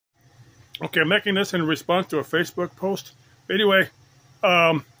Okay, I'm making this in response to a Facebook post. Anyway,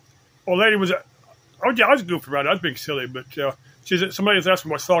 old lady was, I was goofing around. I was being silly, but somebody was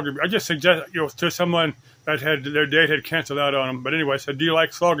asking what Schlager. I just suggest to someone that had their date had canceled out on them. But anyway, I said, "Do you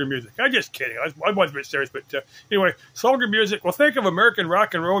like Schlager music?" I'm just kidding. I was a bit serious, but anyway, Schlager music. Well, think of American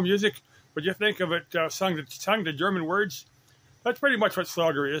rock and roll music, but you think of it sung to German words. That's pretty much what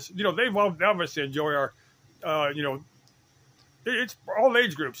Schlager is. They've obviously enjoy our, it's all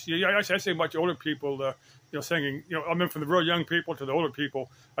age groups. I say much older people, singing. I mean, from the real young people to the older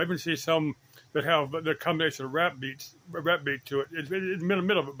people. I even see some that have the combination of rap beat to it. It's in the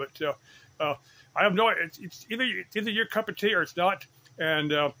middle of it, but I have no. It's either your cup of tea or it's not.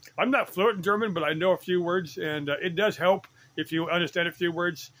 And I'm not fluent in German, but I know a few words, and it does help if you understand a few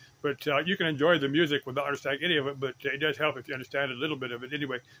words. But you can enjoy the music without understanding any of it. But it does help if you understand a little bit of it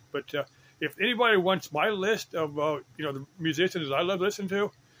anyway. But if anybody wants my list of the musicians I love listening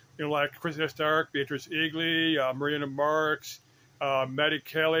to, like Christina Stark, Beatrice Eagley, Marina Marks, Maddie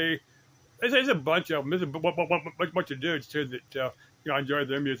Kelly, there's a bunch of them. There's a bunch of dudes too that I enjoy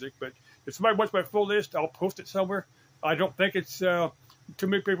their music. But if somebody wants my full list, I'll post it somewhere. I don't think it's too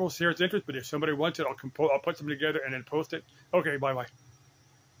many people share its interest, but if somebody wants it, I'll put something together and then post it. Okay, bye bye.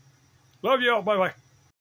 Love you all. Bye bye.